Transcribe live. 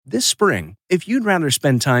This spring, if you'd rather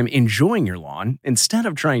spend time enjoying your lawn instead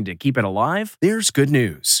of trying to keep it alive, there's good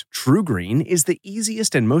news. TruGreen is the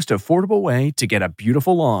easiest and most affordable way to get a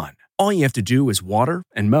beautiful lawn. All you have to do is water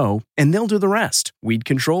and mow, and they'll do the rest. Weed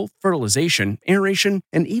control, fertilization, aeration,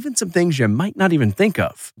 and even some things you might not even think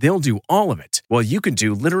of. They'll do all of it, while you can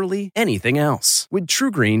do literally anything else. With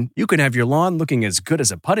TruGreen, you can have your lawn looking as good as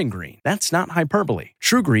a putting green. That's not hyperbole.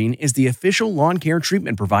 TruGreen is the official lawn care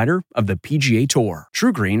treatment provider of the PGA Tour.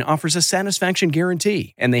 TruGreen offers a satisfaction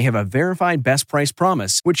guarantee, and they have a verified best price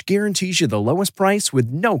promise, which guarantees you the lowest price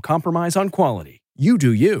with no compromise on quality. You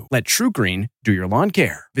do you. Let TruGreen do your lawn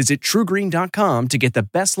care. Visit TruGreen.com to get the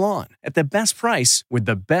best lawn at the best price with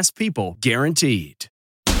the best people guaranteed.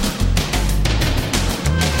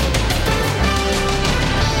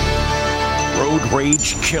 Road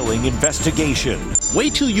rage killing investigation.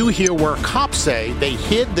 Wait till you hear where cops say they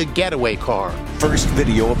hid the getaway car. First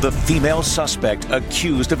video of the female suspect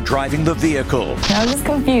accused of driving the vehicle. I was just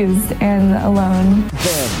confused and alone.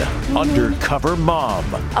 Then, undercover mom.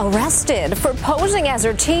 Arrested for posing as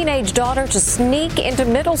her teenage daughter to sneak into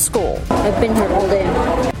middle school. I've been here all day.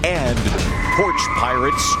 And porch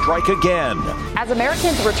pirates strike again. As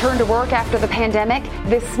Americans return to work after the pandemic,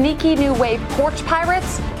 the sneaky new wave porch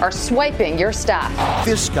pirates are swiping your stuff.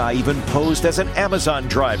 This guy even posed as an Amazon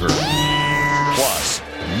driver. Plus,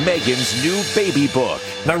 Megan's new baby book.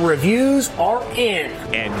 The reviews are in.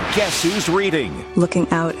 And guess who's reading? Looking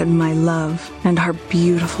out at my love and our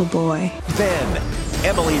beautiful boy. Then,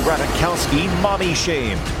 Emily Ratajkowski mommy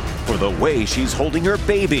shamed for the way she's holding her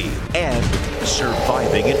baby and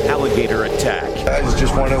surviving an alligator attack. I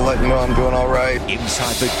just want to let you know I'm doing all right.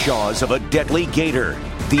 Inside the jaws of a deadly gator,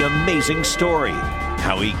 the amazing story,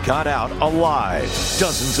 how he got out alive,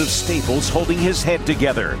 dozens of staples holding his head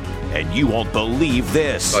together, and you won't believe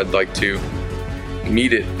this. I'd like to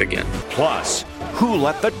meet it again. Plus, who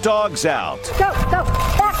let the dogs out? Go,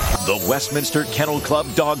 back. The Westminster Kennel Club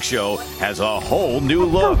Dog Show has a whole new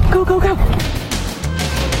look. Go.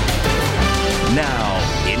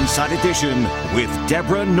 Now, Inside Edition with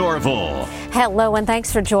Deborah Norville. Hello, and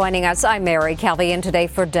thanks for joining us. I'm Mary Calvi, and today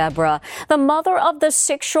for Deborah. The mother of the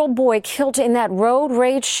 6-year-old boy killed in that road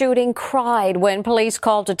rage shooting cried when police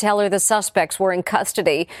called to tell her the suspects were in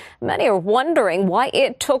custody. Many are wondering why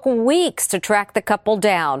it took weeks to track the couple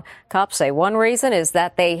down. Cops say one reason is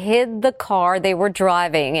that they hid the car they were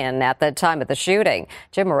driving in at the time of the shooting.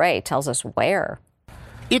 Jim Murray tells us where.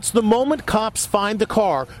 It's the moment cops find the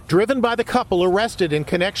car driven by the couple arrested in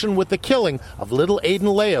connection with the killing of little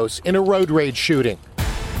Aiden Leos in a road rage shooting.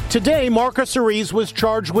 Today, Marcus Ariz was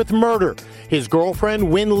charged with murder. His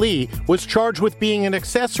girlfriend, Win Lee, was charged with being an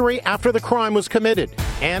accessory after the crime was committed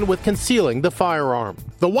and with concealing the firearm.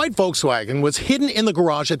 The white Volkswagen was hidden in the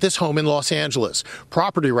garage at this home in Los Angeles.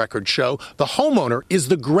 Property records show the homeowner is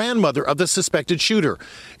the grandmother of the suspected shooter.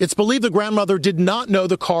 It's believed the grandmother did not know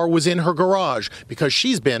the car was in her garage because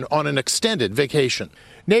she's been on an extended vacation.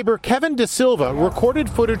 Neighbor Kevin De Silva recorded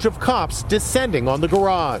footage of cops descending on the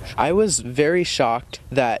garage. I was very shocked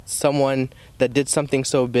that someone that did something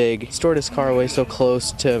so big stored his car away so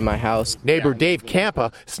close to my house. Neighbor Dave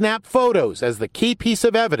Campa snapped photos as the key piece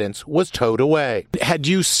of evidence was towed away. Had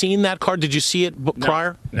you seen that car? Did you see it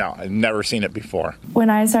prior? No, I've never seen it before.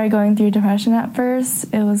 When I started going through depression at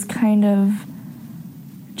first, it was kind of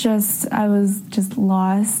I was just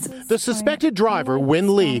lost. The suspected driver,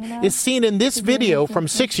 Win Lee, is seen in this video from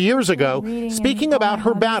 6 years ago speaking about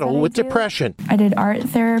her battle with depression. I did art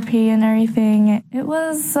therapy and everything. It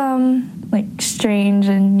was strange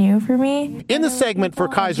and new for me. In the segment for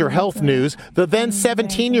Kaiser Health News, the then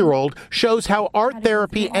 17-year-old shows how art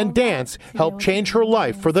therapy and dance helped change her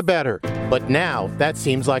life for the better. But now that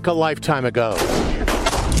seems like a lifetime ago.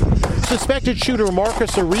 Suspected shooter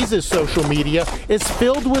Marcus Ariz's social media is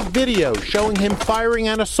filled with videos showing him firing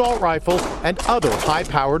an assault rifle and other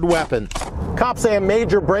high-powered weapons. Cops say a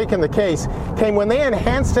major break in the case came when they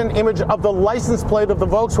enhanced an image of the license plate of the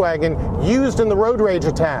Volkswagen used in the road rage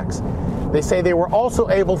attacks. They say they were also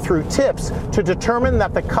able, through tips, to determine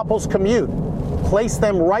that the couple's commute placed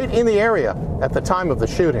them right in the area at the time of the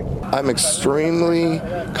shooting. I'm extremely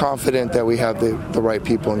confident that we have the right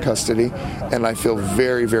people in custody, and I feel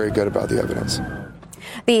very, very good about the evidence.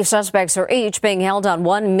 The suspects are each being held on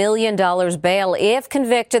 $1 million bail. If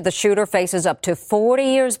convicted, the shooter faces up to 40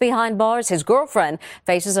 years behind bars. His girlfriend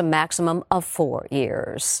faces a maximum of 4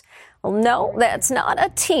 years. Well, no, that's not a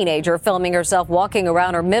teenager filming herself walking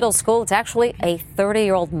around her middle school. It's actually a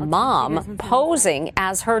 30-year-old mom posing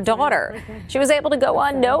as her daughter. She was able to go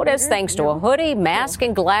unnoticed thanks to a hoodie, mask,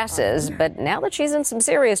 and glasses. But now that she's in some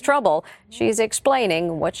serious trouble, she's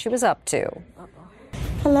explaining what she was up to.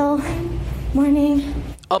 Hello. Morning.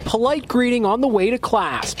 A polite greeting on the way to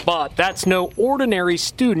class, but that's no ordinary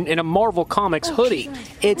student in a Marvel Comics hoodie.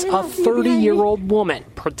 It's a 30-year-old woman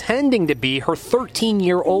pretending to be her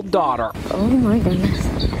 13-year-old daughter. Oh my goodness.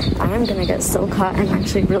 I am gonna get so caught. I'm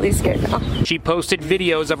actually really scared now. She posted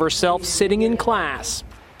videos of herself sitting in class,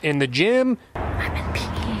 in the gym, I'm in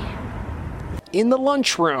PE. in the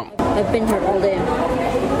lunchroom. I've been here all day,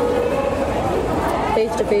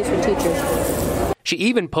 face to face with teachers. She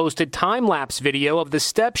even posted time-lapse video of the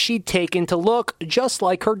steps she'd taken to look just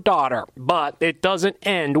like her daughter, but it doesn't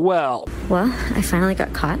end well. Well, I finally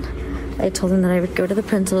got caught. I told him that I would go to the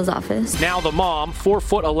principal's office. Now the mom,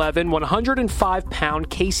 4'11", 105-pound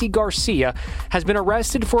Casey Garcia, has been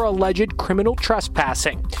arrested for alleged criminal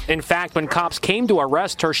trespassing. In fact, when cops came to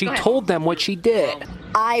arrest her, she told them what she did.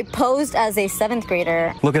 I posed as a 7th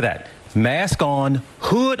grader. Look at that. Mask on,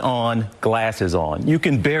 hood on, glasses on. You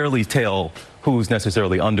can barely tell who's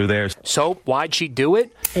necessarily under there. So why'd she do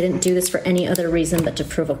it? I didn't do this for any other reason but to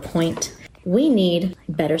prove a point. We need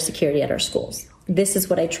better security at our schools. This is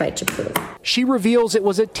what I tried to prove. She reveals it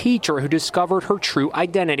was a teacher who discovered her true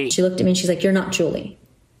identity. She looked at me and she's like, "You're not Julie."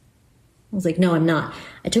 I was like, "No, I'm not."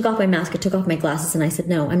 I took off my mask, I took off my glasses, and I said,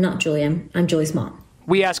 "No, I'm not Julie. I'm Julie's mom."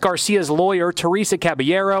 We asked Garcia's lawyer, Teresa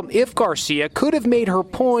Caballero, if Garcia could have made her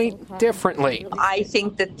point differently. I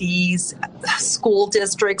think that these school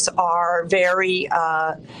districts are very,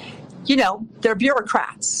 they're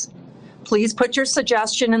bureaucrats. Please put your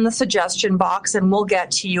suggestion in the suggestion box and we'll get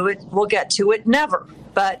to it. Never.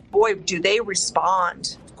 But boy, do they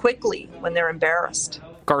respond quickly when they're embarrassed.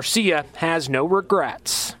 Garcia has no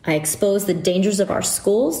regrets. I expose the dangers of our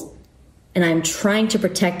schools, and I'm trying to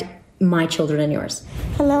protect my children and yours.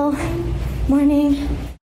 Hello. Morning.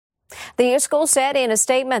 The school said in a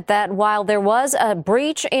statement that while there was a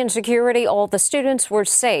breach in security, all the students were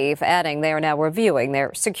safe, adding they are now reviewing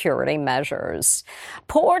their security measures.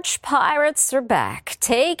 Porch pirates are back,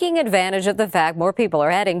 taking advantage of the fact more people are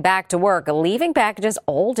heading back to work, leaving packages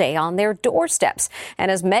all day on their doorsteps. And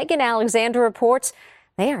as Megan Alexander reports,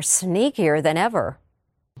 they are sneakier than ever.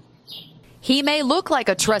 He may look like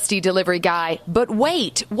a trusty delivery guy, but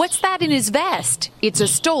wait, what's that in his vest? It's a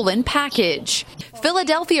stolen package.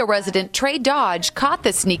 Philadelphia resident Trey Dodge caught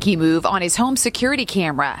the sneaky move on his home security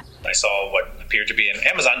camera. I saw what appeared to be an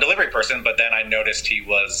Amazon delivery person, but then I noticed he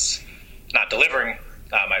was not delivering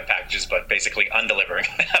my packages, but basically undelivering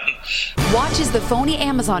them. Watch as the phony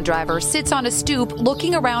Amazon driver sits on a stoop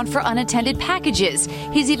looking around for unattended packages.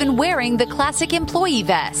 He's even wearing the classic employee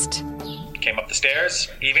vest. Came up the stairs,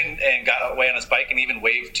 and got away on his bike and even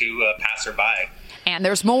waved to a passerby. And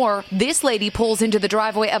there's more. This lady pulls into the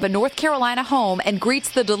driveway of a North Carolina home and greets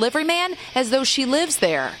the delivery man as though she lives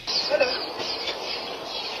there.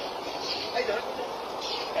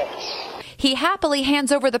 He happily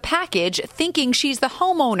hands over the package, thinking she's the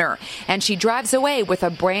homeowner, and she drives away with a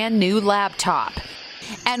brand new laptop.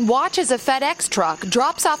 And watch as a FedEx truck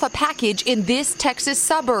drops off a package in this Texas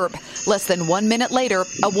suburb. Less than 1 minute later,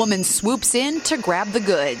 a woman swoops in to grab the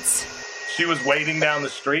goods. She was waiting down the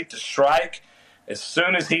street to strike. As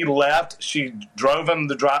soon as he left, she drove him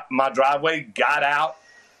my driveway, got out,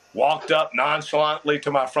 walked up nonchalantly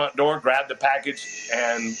to my front door, grabbed the package,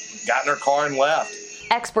 and got in her car and left.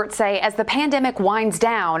 Experts say as the pandemic winds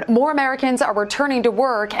down, more Americans are returning to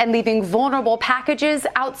work and leaving vulnerable packages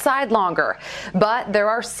outside longer. But there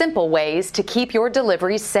are simple ways to keep your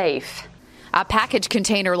deliveries safe. A package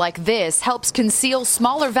container like this helps conceal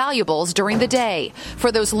smaller valuables during the day.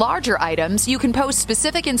 For those larger items, you can post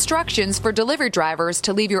specific instructions for delivery drivers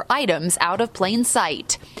to leave your items out of plain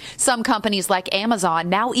sight. Some companies like Amazon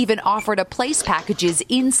now even offer to place packages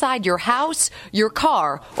inside your house, your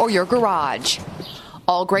car, or your garage.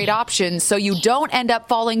 All great options so you don't end up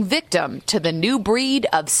falling victim to the new breed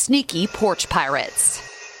of sneaky porch pirates.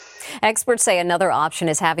 Experts say another option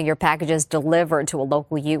is having your packages delivered to a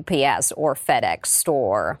local UPS or FedEx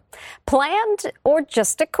store. Planned or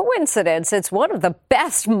just a coincidence, it's one of the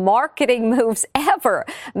best marketing moves ever.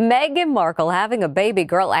 Meghan Markle having a baby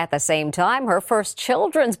girl at the same time her first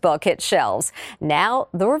children's book hit shelves. Now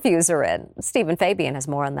the reviews are in. Stephen Fabian has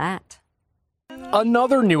more on that.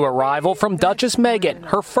 Another new arrival from Duchess Meghan,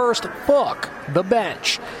 her first book, The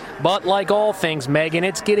Bench. But like all things Meghan,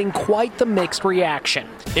 it's getting quite the mixed reaction.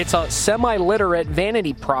 It's a semi-literate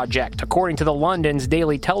vanity project, according to the London's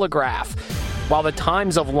Daily Telegraph. while the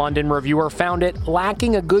Times of London reviewer found it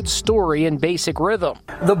lacking a good story and basic rhythm.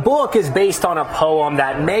 The book is based on a poem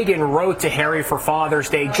that Meghan wrote to Harry for Father's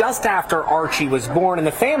Day just after Archie was born, and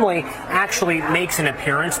the family actually makes an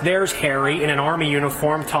appearance. There's Harry in an army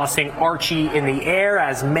uniform tossing Archie in the air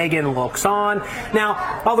as Meghan looks on.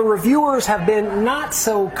 Now, while the reviewers have been not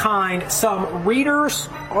so kind, some readers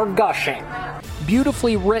are gushing.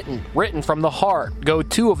 Beautifully written from the heart, go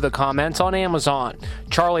two of the comments on Amazon.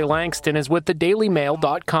 Charlie Langston is with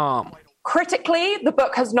thedailymail.com. Critically, the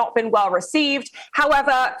book has not been well received.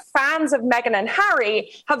 However, fans of Meghan and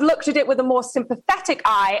Harry have looked at it with a more sympathetic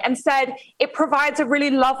eye and said it provides a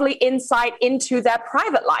really lovely insight into their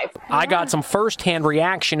private life. I got some first-hand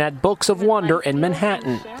reaction at Books of Wonder in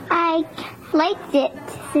Manhattan. I liked it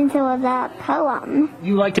since it was a poem.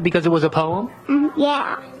 You liked it because it was a poem?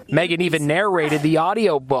 Yeah. Meghan even narrated the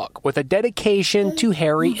audiobook with a dedication to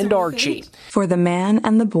Harry and Archie. For the man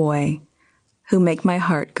and the boy who make my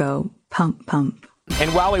heart go pump, pump.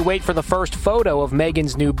 And while we wait for the first photo of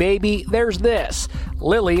Meghan's new baby, there's this.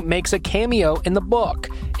 Lily makes a cameo in the book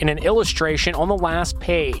in an illustration on the last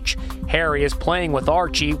page. Harry is playing with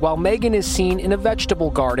Archie while Meghan is seen in a vegetable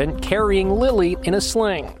garden carrying Lily in a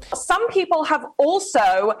sling. Some people have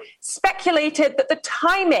also speculated that the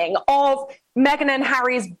timing of Meghan and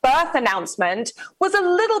Harry's birth announcement was a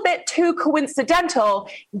little bit too coincidental,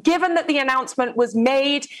 given that the announcement was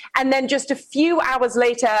made and then just a few hours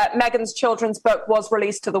later, Meghan's children's book was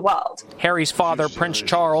released to the world. Harry's father, Prince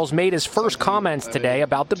Charles, made his first comments today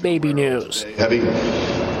about the baby news. Having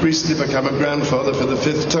recently become a grandfather for the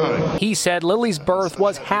 5th time. He said Lily's birth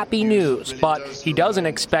was happy news, but he doesn't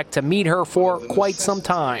expect to meet her for quite some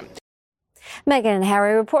time. Meghan and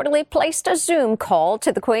Harry reportedly placed a Zoom call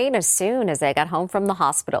to the Queen as soon as they got home from the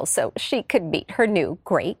hospital so she could meet her new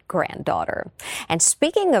great-granddaughter. And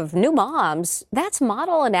speaking of new moms, that's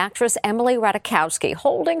model and actress Emily Ratajkowski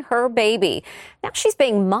holding her baby. Now she's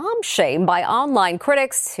being mom-shamed by online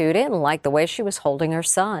critics who didn't like the way she was holding her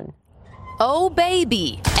son. Oh,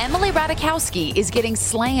 baby. Emily Ratajkowski is getting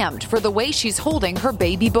slammed for the way she's holding her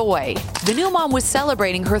baby boy. The new mom was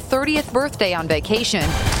celebrating her 30th birthday on vacation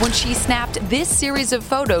when she snapped this series of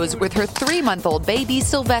photos with her 3-month-old baby,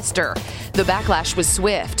 Sylvester. The backlash was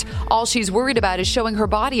swift. All she's worried about is showing her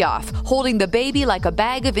body off, holding the baby like a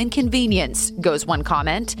bag of inconvenience, goes one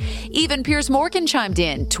comment. Even Piers Morgan chimed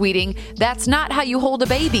in, tweeting, "That's not how you hold a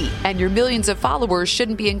baby, and your millions of followers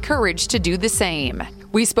shouldn't be encouraged to do the same."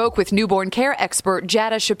 We spoke with newborn care expert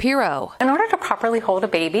Jada Shapiro. In order to properly hold a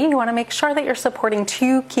baby, you want to make sure that you're supporting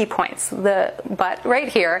 2 key points, the butt right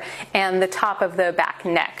here and the top of the back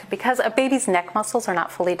neck. Because a baby's neck muscles are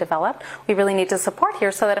not fully developed, we really need to support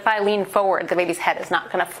here so that if I lean forward, the baby's head is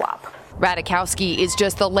not going to flop. Ratajkowski is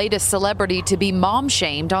just the latest celebrity to be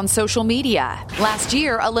mom-shamed on social media. Last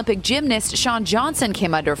year, Olympic gymnast Shawn Johnson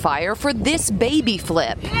came under fire for this baby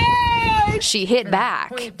flip. She hit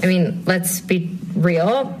back. I mean, let's be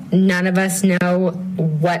real. None of us know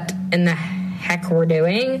what in the heck we're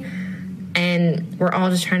doing, and we're all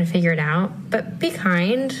just trying to figure it out. But be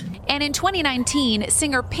kind. And in 2019,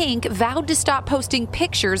 singer Pink vowed to stop posting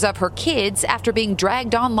pictures of her kids after being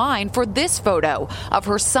dragged online for this photo of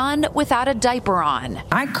her son without a diaper on.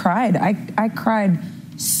 I cried. I cried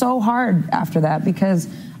so hard after that because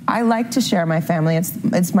I like to share my family.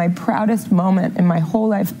 It's my proudest moment in my whole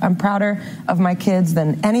life. I'm prouder of my kids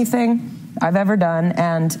than anything I've ever done,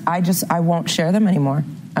 and I won't share them anymore.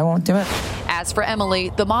 I won't do it. As for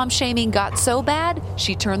Emily, the mom shaming got so bad,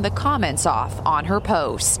 she turned the comments off on her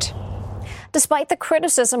post. Despite the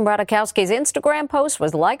criticism, Ratajkowski's Instagram post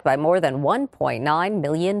was liked by more than 1.9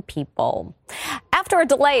 million people. After a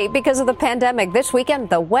delay because of the pandemic, this weekend,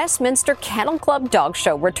 the Westminster Kennel Club Dog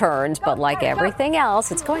Show returns. But like everything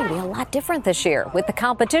else, it's going to be a lot different this year, with the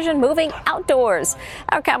competition moving outdoors.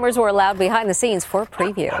 Our cameras were allowed behind the scenes for a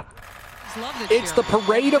preview. It's the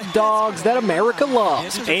parade of dogs that America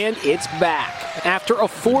loves, and it's back. After a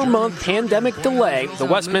 4-month pandemic delay, the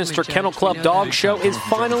Westminster Kennel Club Dog Show is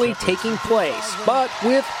finally taking place, but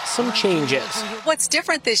with some changes. What's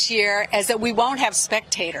different this year is that we won't have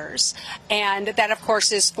spectators, and that, of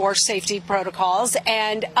course, is for safety protocols,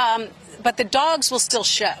 and but the dogs will still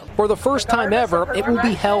show. For the first time ever, it will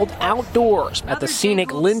be held outdoors at the scenic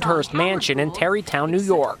Lyndhurst Mansion in Tarrytown, New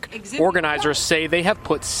York. Organizers say they have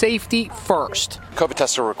put safety first. COVID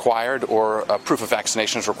tests are required or proof of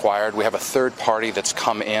vaccination is required. We have a third party that's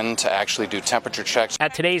come in to actually do temperature checks.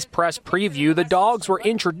 At today's press preview, the dogs were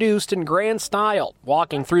introduced in grand style,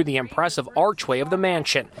 walking through the impressive archway of the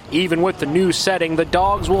mansion. Even with the new setting, the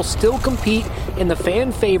dogs will still compete in the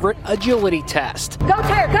fan favorite agility test. Go,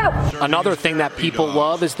 Tara, go! Another thing that people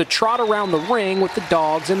love is the trot around the ring with the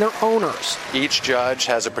dogs and their owners. Each judge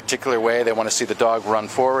has a particular way they want to see the dog run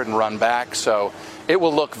forward and run back, so it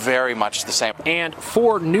will look very much the same. And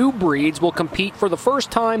 4 new breeds will compete for the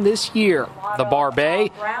first time this year. The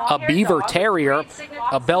Barbet, a Beaver Terrier,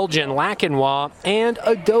 a Belgian Lacanois, and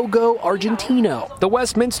a Dogo Argentino. The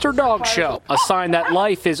Westminster Dog Show, a sign that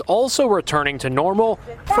life is also returning to normal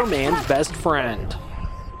for man's best friend.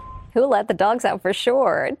 Who let the dogs out for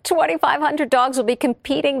sure? 2,500 dogs will be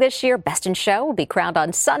competing this year. Best in Show will be crowned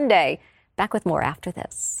on Sunday. Back with more after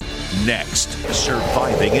this. Next,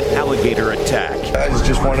 surviving an alligator attack. I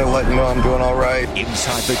just want to let you know I'm doing all right.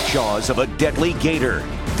 Inside the jaws of a deadly gator.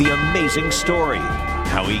 The amazing story.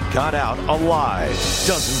 How he got out alive.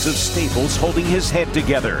 Dozens of staples holding his head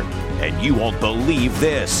together. And you won't believe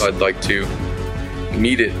this. I'd like to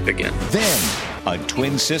meet it again. Then, a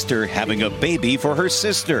twin sister having a baby for her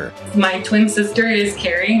sister. My twin sister is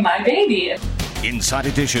carrying my baby. Inside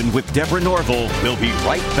Edition with Deborah Norville. We'll be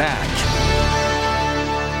right back.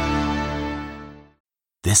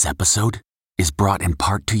 This episode is brought in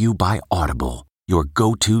part to you by Audible, your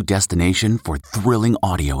go-to destination for thrilling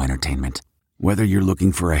audio entertainment. Whether you're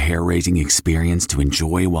looking for a hair-raising experience to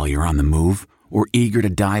enjoy while you're on the move or eager to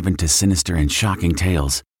dive into sinister and shocking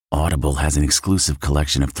tales, Audible has an exclusive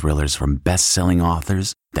collection of thrillers from best-selling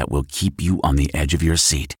authors that will keep you on the edge of your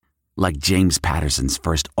seat. Like James Patterson's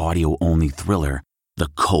first audio-only thriller, The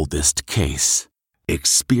Coldest Case.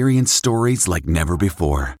 Experience stories like never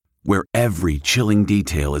before, where every chilling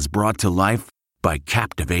detail is brought to life by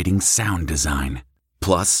captivating sound design.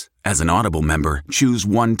 Plus, as an Audible member, choose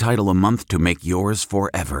one title a month to make yours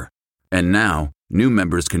forever. And now, new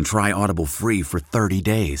members can try Audible free for 30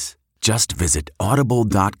 days. Just visit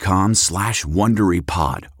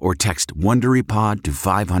audible.com/WonderyPod or text WonderyPod to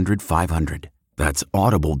 500-500. That's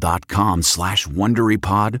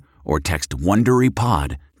audible.com/WonderyPod or text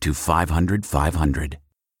WonderyPod to 500-500.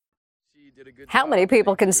 How many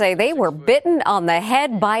people can say they were bitten on the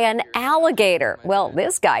head by an alligator? Well,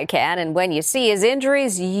 this guy can, and when you see his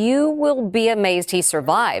injuries, you will be amazed he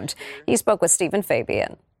survived. He spoke with Stephen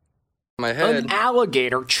Fabian. My head. An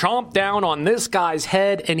alligator chomped down on this guy's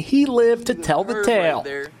head, and he lived to tell the tale.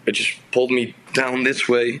 It just pulled me down this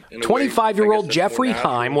way. 25-year-old Jeffrey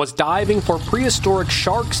Heim was diving for prehistoric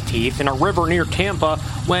shark's teeth in a river near Tampa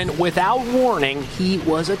when, without warning, he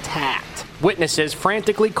was attacked. Witnesses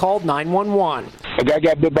frantically called 911. A guy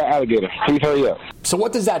got bit by an alligator. Please hurry up. So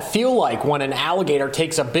what does that feel like when an alligator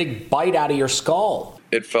takes a big bite out of your skull?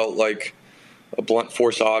 It felt like a blunt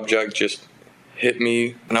force object just hit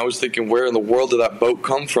me, and I was thinking, where in the world did that boat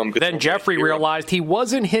come from? Then Jeffrey realized he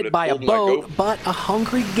wasn't hit by a boat, but a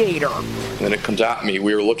hungry gator. And then it comes at me.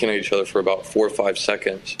 We were looking at each other for about 4 or 5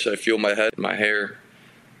 seconds. So I feel my head, my hair,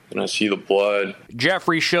 and I see the blood.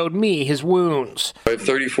 Jeffrey showed me his wounds. I have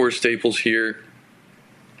 34 staples here,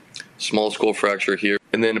 small skull fracture here,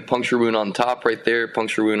 and then a puncture wound on top right there,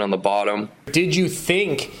 puncture wound on the bottom. Did you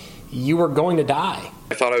think you were going to die?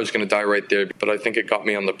 I thought I was going to die right there, but I think it got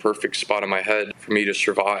me on the perfect spot in my head for me to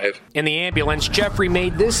survive. In the ambulance, Jeffrey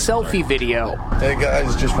made this selfie video. Hey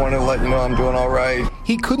guys, just wanted to let you know I'm doing all right.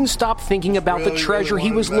 He couldn't stop thinking about the treasure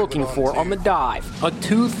he was looking for on the dive, a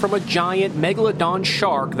tooth from a giant megalodon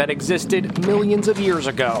shark that existed millions of years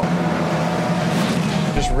ago.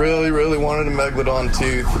 Just really wanted a megalodon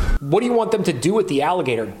tooth. What do you want them to do with the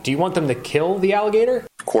alligator? Do you want them to kill the alligator?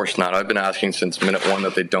 Of course not. I've been asking since minute one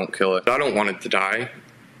that they don't kill it. I don't want it to die.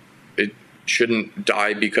 It shouldn't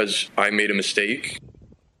die because I made a mistake.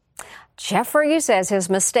 Jeffrey says his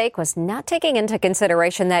mistake was not taking into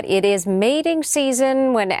consideration that it is mating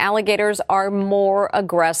season when alligators are more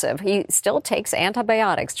aggressive. He still takes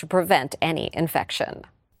antibiotics to prevent any infection.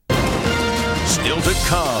 Still to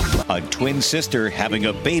come, a twin sister having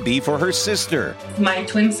a baby for her sister. My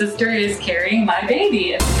twin sister is carrying my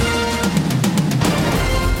baby.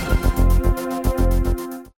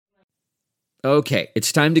 Okay,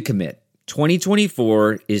 it's time to commit.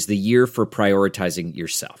 2024 is the year for prioritizing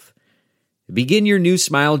yourself. Begin your new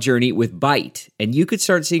smile journey with Byte, and you could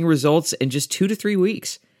start seeing results in just 2 to 3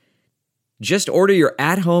 weeks. Just order your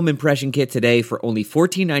at-home impression kit today for only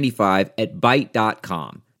 $14.95 at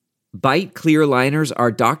Byte.com. Byte clear liners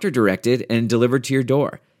are doctor-directed and delivered to your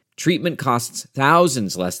door. Treatment costs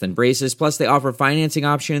thousands less than braces, plus they offer financing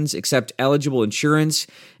options, accept eligible insurance,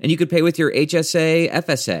 and you could pay with your HSA,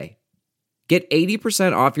 FSA. Get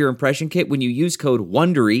 80% off your impression kit when you use code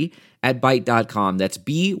WONDERY at Byte.com. That's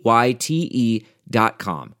BYTE.com.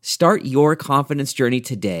 Start your confidence journey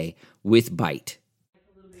today with Byte.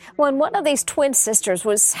 When one of these twin sisters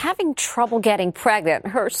was having trouble getting pregnant,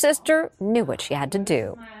 her sister knew what she had to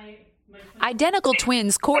do. Identical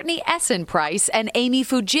twins Courtney Essen-Price and Amy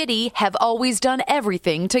Fujita have always done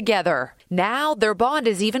everything together. Now their bond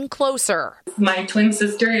is even closer. My twin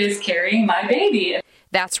sister is carrying my baby.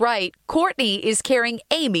 That's right, Courtney is carrying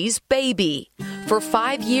Amy's baby. For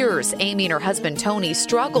 5 years, Amy and her husband Tony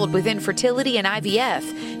struggled with infertility and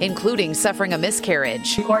IVF, including suffering a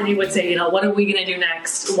miscarriage. Courtney would say, what are we going to do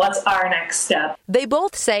next? What's our next step? They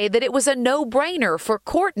both say that it was a no-brainer for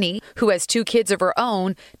Courtney, who has 2 kids of her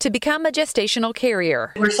own, to become a gestational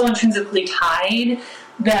carrier. We're so intrinsically tied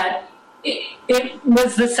that it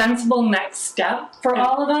was the sensible next step for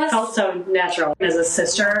all of us. Also natural. As a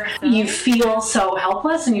sister, you feel so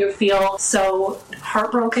helpless and you feel so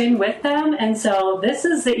heartbroken with them. And so this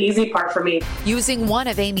is the easy part for me. Using one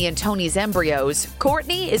of Amy and Tony's embryos,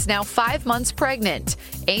 Courtney is now 5 months pregnant.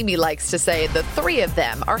 Amy likes to say the 3 of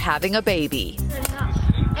them are having a baby.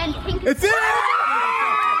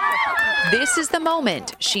 This is the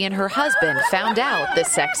moment she and her husband found out the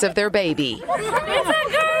sex of their baby.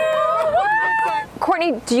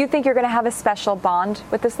 Courtney, do you think you're going to have a special bond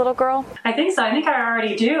with this little girl? I think so. I think I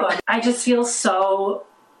already do. I just feel so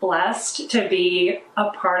blessed to be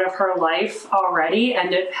a part of her life already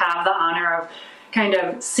and to have the honor of kind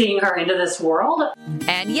of seeing her into this world.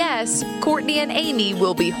 And yes, Courtney and Amy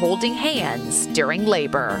will be holding hands during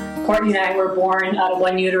labor. Courtney and I were born out of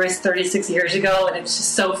one uterus 36 years ago, and it's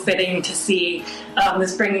just so fitting to see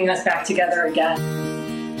this bringing us back together again.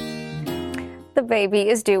 The baby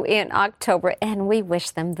is due in October, and we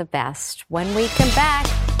wish them the best. When we come back,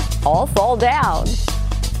 all fall down.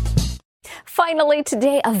 Finally,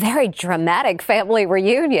 today, a very dramatic family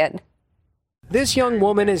reunion. This young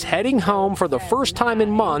woman is heading home for the first time in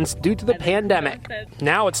months due to the pandemic.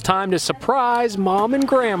 Now it's time to surprise Mom and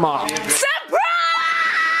Grandma. Surprise!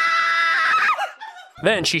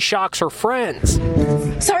 Then she shocks her friends.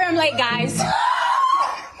 Sorry I'm late, guys.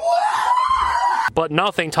 But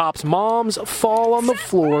nothing tops Mom's fall on the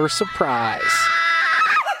floor surprise.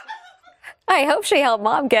 I hope she helped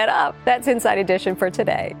Mom get up. That's Inside Edition for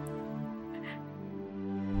today.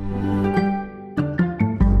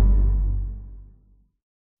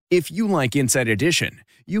 If you like Inside Edition,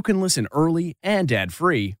 you can listen early and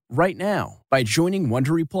ad-free right now by joining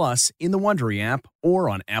Wondery Plus in the Wondery app or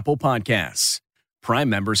on Apple Podcasts. Prime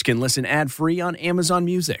members can listen ad-free on Amazon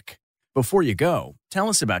Music. Before you go, tell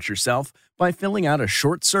us about yourself by filling out a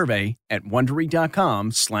short survey at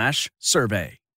Wondery.com/survey.